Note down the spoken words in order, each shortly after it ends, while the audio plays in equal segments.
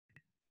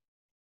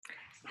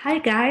Hi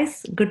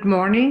guys, good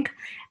morning.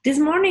 This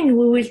morning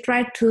we will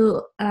try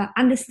to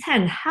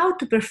understand how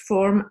to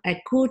perform a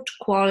good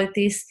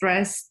quality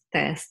stress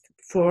test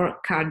for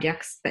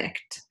cardiac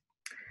SPECT.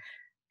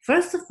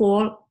 First of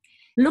all,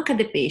 look at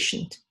the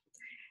patient.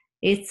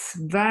 It's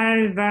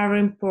very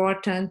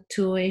important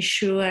to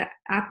ensure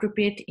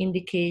appropriate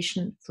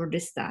indication for the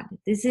study.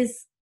 This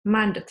is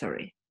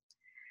mandatory.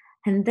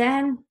 And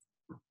then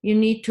you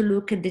need to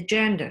look at the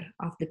gender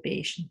of the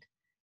patient.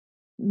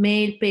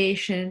 Male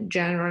patients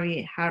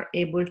generally are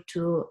able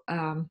to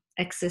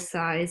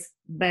exercise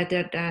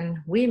better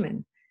than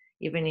women,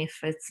 even if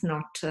it's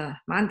not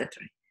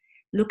mandatory.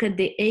 Look at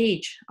the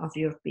age of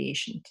your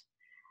patient.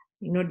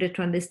 In order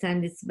to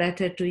understand, it's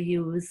better to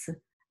use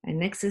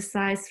an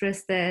exercise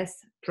stress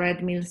test,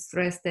 treadmill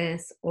stress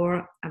test,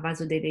 or a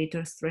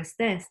vasodilator stress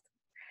test.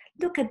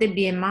 Look at the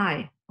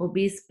BMI.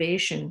 Obese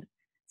patients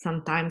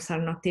sometimes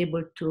are not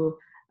able to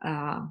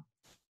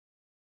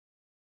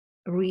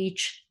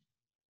reach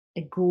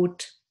a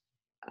good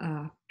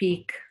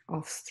peak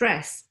of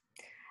stress,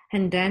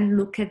 and then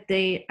look at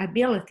the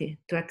ability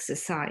to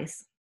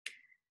exercise.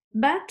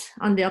 But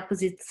on the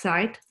opposite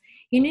side,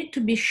 you need to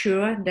be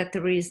sure that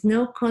there is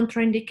no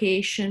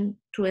contraindication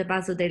to a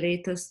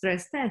vasodilator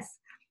stress test,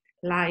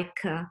 like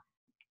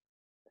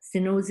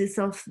stenosis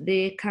of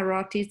the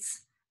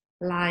carotids,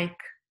 like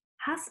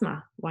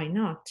asthma. Why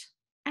not?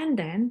 And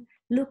then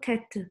look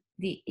at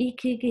the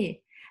EKG.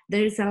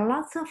 There is a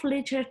lot of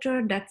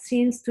literature that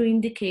seems to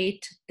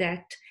indicate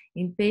that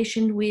in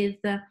patients with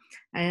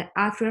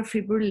atrial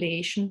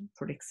fibrillation,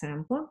 for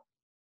example,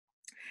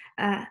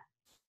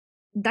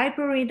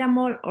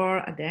 dipyridamole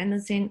or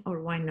adenosine,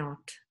 or why not,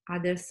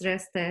 other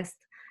stress tests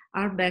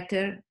are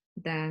better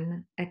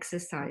than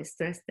exercise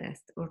stress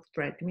test or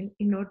treadmill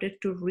in order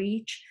to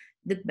reach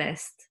the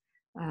best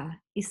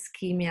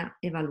ischemia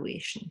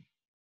evaluation.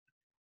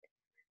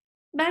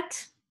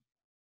 But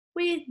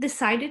we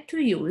decided to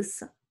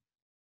use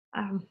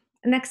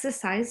an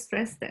exercise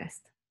stress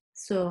test.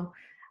 So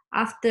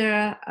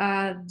after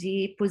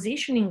the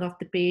positioning of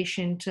the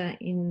patient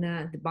in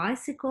the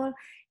bicycle,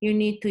 you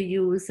need to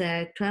use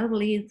a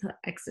 12-lead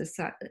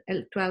exercise,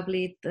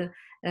 12-lead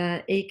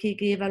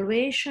EKG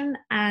evaluation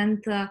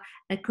and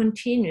a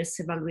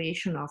continuous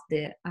evaluation of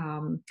the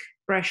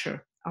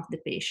pressure of the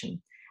patient.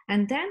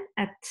 And then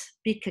at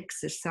peak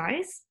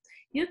exercise,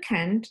 you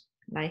can,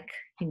 like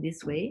in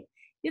this way,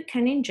 you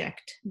can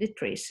inject the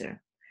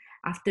tracer.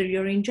 After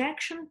your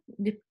injection,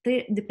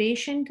 the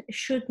patient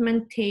should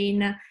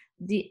maintain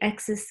the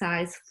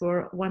exercise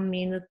for 1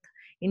 minute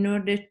in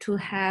order to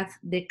have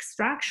the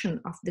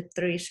extraction of the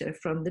tracer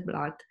from the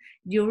blood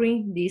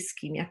during the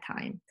ischemia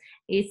time.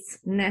 It's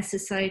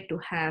necessary to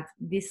have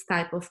this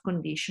type of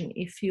condition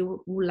if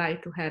you would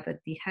like to have at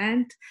the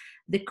end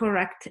the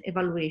correct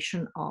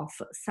evaluation of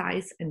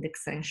size and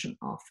extension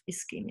of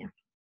ischemia.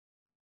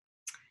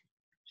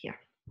 Here.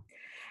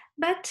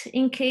 But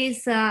in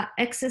case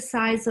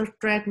exercise or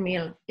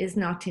treadmill is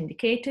not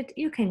indicated,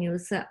 you can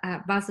use a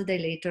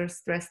vasodilator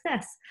stress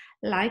test,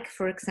 like,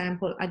 for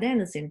example,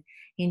 adenosine.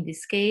 In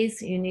this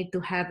case, you need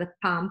to have a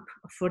pump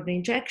for the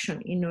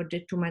injection in order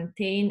to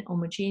maintain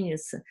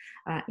homogeneous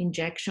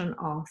injection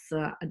of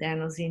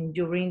adenosine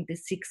during the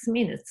 6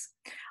 minutes.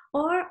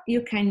 Or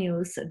you can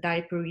use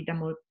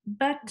dipyridamole,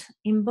 but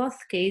in both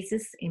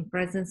cases, in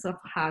presence of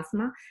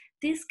asthma,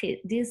 these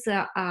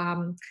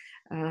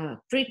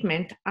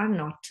treatment are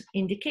not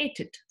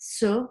indicated.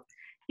 So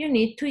you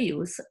need to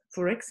use,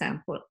 for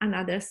example,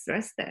 another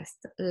stress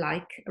test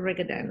like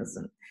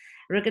regadenoson.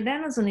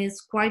 Regadenoson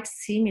is quite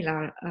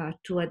similar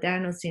to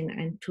adenosine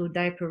and to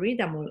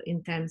dipyridamole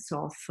in terms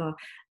of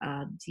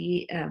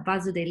the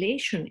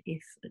vasodilation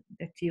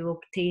that you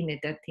obtain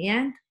it at the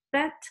end,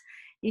 but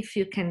if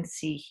you can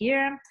see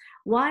here,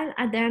 while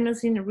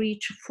adenosine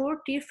reach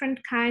 4 different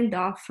kind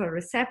of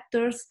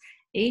receptors,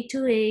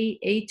 A2A,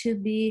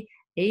 A2B,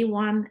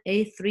 A1,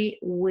 A3,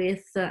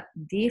 with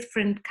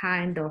different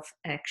kind of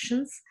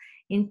actions.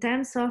 In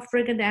terms of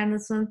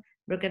regadenoson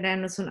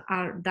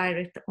are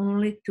direct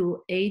only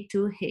to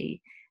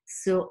A2A.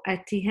 So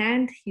at the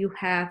end, you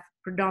have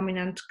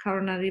predominant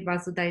coronary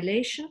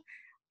vasodilation.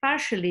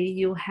 Partially,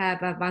 you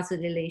have a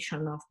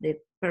vasodilation of the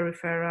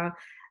peripheral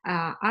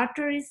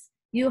arteries.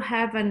 You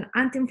have an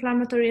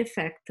anti-inflammatory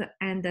effect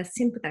and a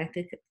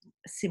sympathetic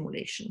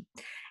stimulation.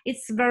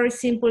 It's very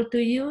simple to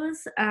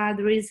use.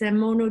 There is a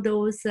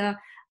monodose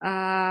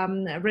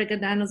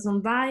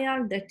regadenoson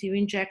vial that you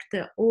inject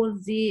all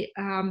the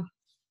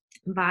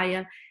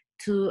vial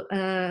to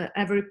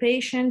every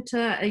patient.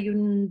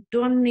 You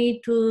don't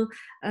need to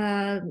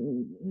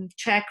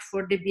check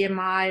for the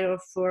BMI or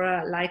for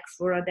like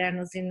for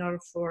adenosine or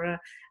for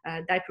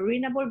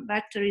dipyridamole,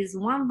 but there is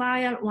one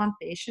vial, one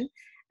patient.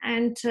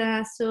 And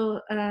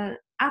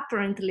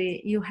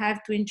apparently you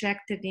have to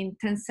inject it in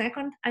 10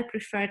 seconds. I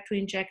prefer to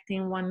inject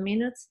in 1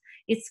 minute.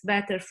 It's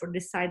better for the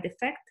side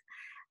effect.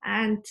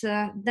 And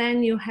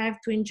then you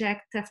have to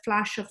inject a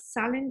flash of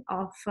saline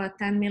of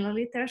 10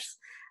 milliliters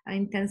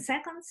in 10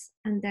 seconds.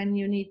 And then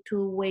you need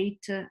to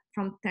wait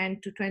from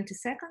 10 to 20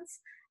 seconds.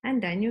 And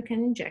then you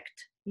can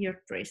inject your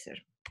tracer.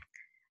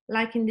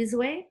 like in this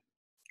way.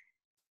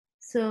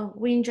 So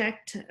we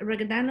inject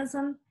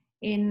regadenoson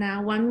in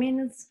 1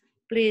 minute.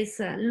 Please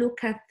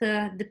look at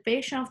the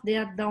patient, the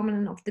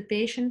abdomen of the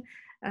patient.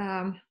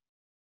 And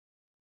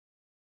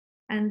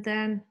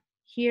then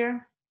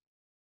here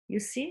you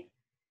see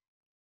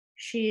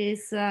she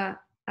is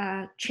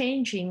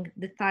changing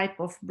the type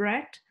of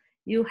breath.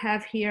 You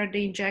have here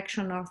the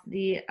injection of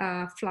the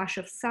flash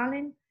of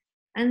saline,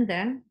 and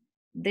then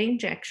the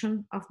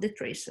injection of the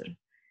tracer.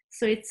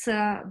 So it's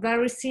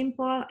very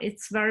simple,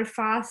 it's very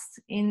fast.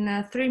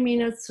 In 3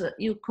 minutes,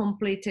 you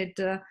completed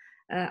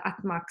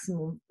at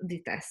maximum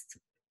the test.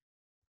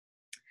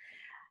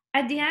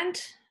 At the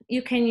end,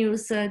 you can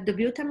use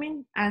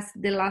dobutamine as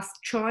the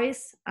last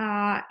choice.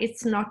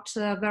 It's not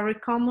very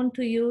common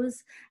to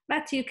use,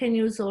 but you can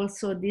use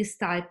also this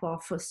type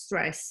of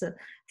stress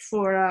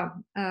for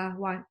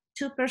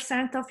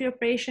 2% of your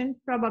patient,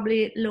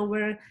 probably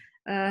lower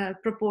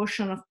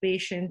proportion of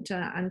patient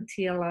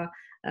until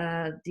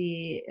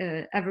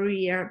every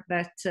year,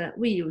 but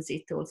we use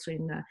it also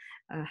in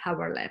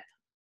our lab.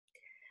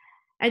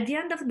 At the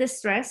end of the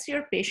stress,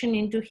 your patient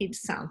needs to eat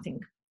something,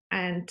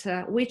 and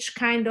which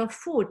kind of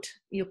food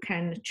you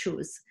can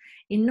choose.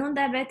 In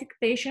non-diabetic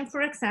patient,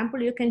 for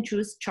example, you can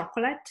choose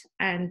chocolate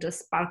and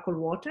sparkle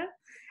water.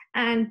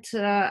 And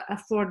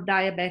for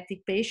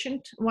diabetic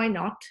patient, why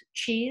not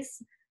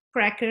cheese,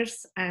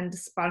 crackers, and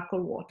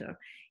sparkle water.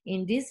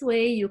 In this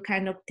way, you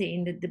can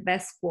obtain the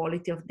best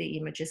quality of the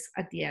images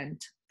at the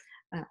end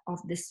of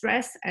the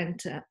stress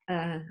and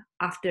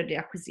after the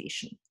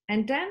acquisition.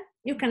 And then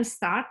you can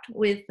start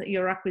with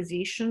your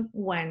acquisition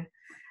when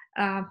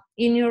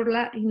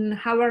in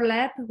our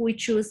lab, we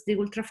choose the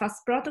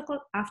ultra-fast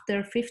protocol.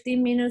 After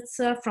 15 minutes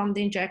from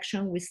the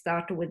injection, we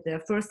start with the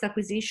first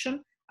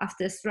acquisition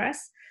after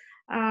stress,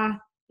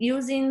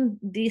 using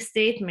the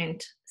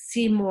statement,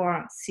 see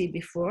more, see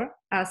before,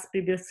 as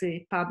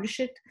previously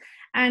published.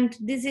 And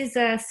this is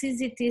a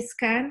CZT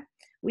scan.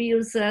 We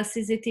use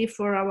CZT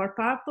for our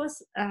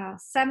purpose,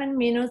 7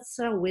 minutes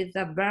with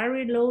a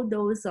very low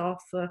dose of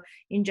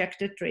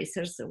injected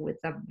tracers with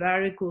a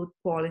very good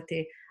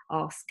quality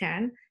of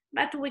scan.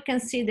 But we can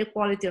see the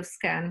quality of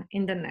scan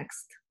in the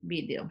next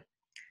video.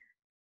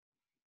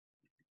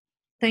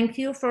 Thank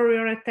you for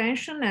your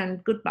attention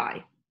and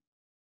goodbye.